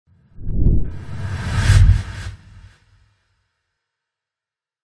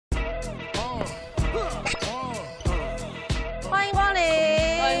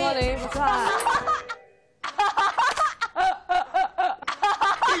饭。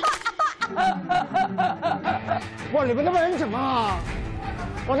哇，你们那边怎么了？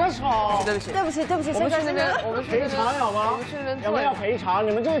我在吵。对不起，对不起，对不起，我们去那边，我们去赔偿有吗？我们去那边有没有赔偿？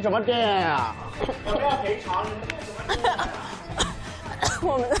你们这是什么店呀？有没有赔偿？你们这是什么店呀？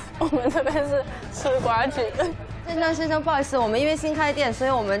我们这边是吃瓜子。先生，不好意思，我们因为新开店，所以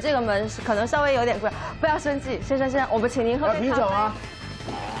我们这个门可能稍微有点贵，不要生气，先生，我们请您喝杯啤酒啊！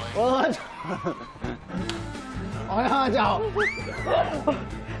我喝酒。我要喝酒。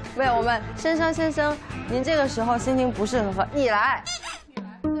没有，我们先生，您这个时候心情不适合喝，你来。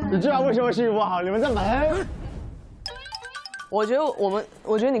你知道为什么心情不好？你们在门。我觉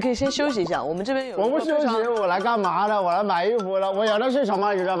得你可以先休息一下，我们这边有。我不休息，我来干嘛的？我来买衣服了。我有的是什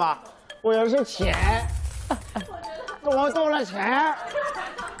么，你知道吗？我有的是钱。我多了钱。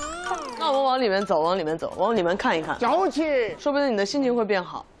那我们往里面走，往里面看一看。走起，说不定你的心情会变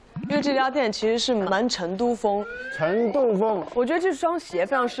好。因为这家店其实是蛮成都风。成都风。我觉得这双鞋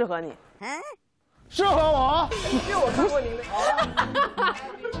非常适合你。适合我。因为我看过您的。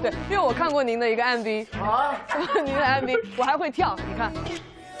对，因为我看过您的一个 MV。啊。您的 MV， 我还会跳，你看。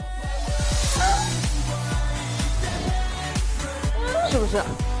是不是？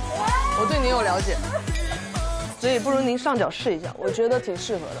我对您有了解。所以不如您上脚试一下，我觉得挺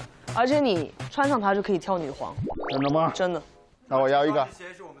适合的，而且你穿上它就可以跳女皇。真的吗？真的。那我要一个。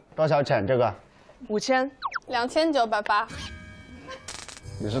多少钱这个？5980。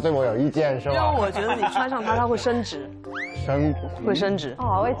你是对我有意见是吧？因为我觉得你穿上它会升值。会升值。哦，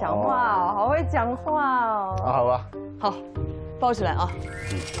好会讲话哦，好会讲话哦。啊，好吧。好，抱起来啊。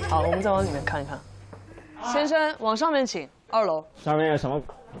好，我们再往里面看一看。先生，往上面请，2楼。上面有什么？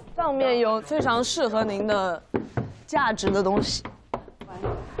上面有非常适合您的价值的东西。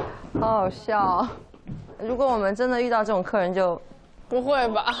好好笑。如果我们真的遇到这种客人，就不会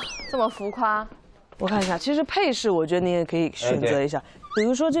吧？这么浮夸？我看一下，其实配饰我觉得你也可以选择一下，比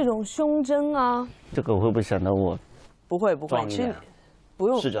如说这种胸针啊。这个会不会显得我？不会，其实不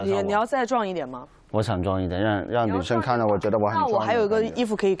用。你要再壮一点吗？我想壮一点，让女生看到，我觉得我很壮。那我还有一个衣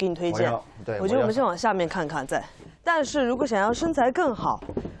服可以给你推荐。对，我觉得我们先往下面看看再。但是如果想要身材更好，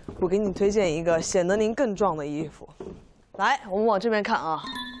我给你推荐一个显得您更壮的衣服。来，我们往这边看啊，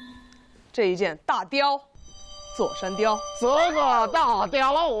这一件大貂，座山貂。这个大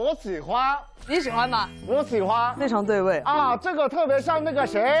貂我喜欢，你喜欢吗？我喜欢，非常对味啊！这个特别像那个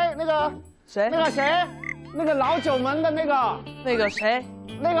谁，那个老九门的那个谁，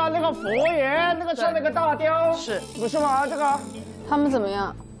那个佛爷，那个穿那个大貂，是不是吗？这个他们怎么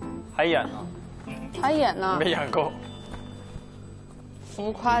样？还演呢？还演呢？没演够。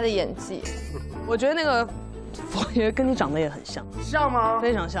浮夸的演技，我觉得那个佛爷跟你长得也很像。像吗？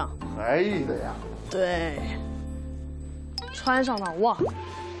非常像。可以的呀。对。穿上它，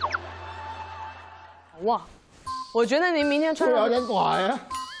哇，我觉得您明天穿上有点短呀。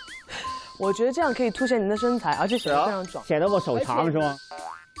我觉得这样可以凸显您的身材，而且显得非常壮。显得我手长是吗？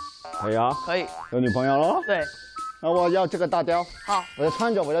可以啊。可以。有女朋友了？对。那我要这个大貂。好。我就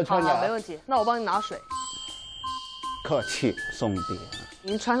穿着。好，没问题。那我帮你拿水。客气，兄弟。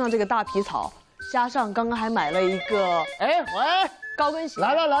您穿上这个大皮草，加上刚刚还买了一个，高跟鞋。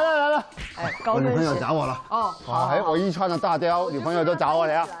来了。哎，高跟鞋。我女朋友找我了。哦，好。我一穿着大貂，女朋友就找我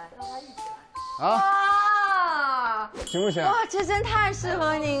了呀。啊。行不行？哇，这真太适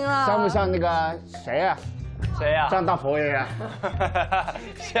合您了。像不像那个谁呀？像大佛爷呀。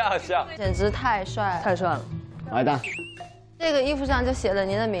像。简直太帅了。买单。这个衣服上就写了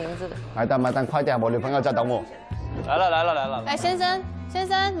您的名字。买单，快点，我女朋友在等我。来了。哎，先生，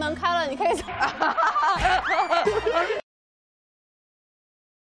门开了，你可以走。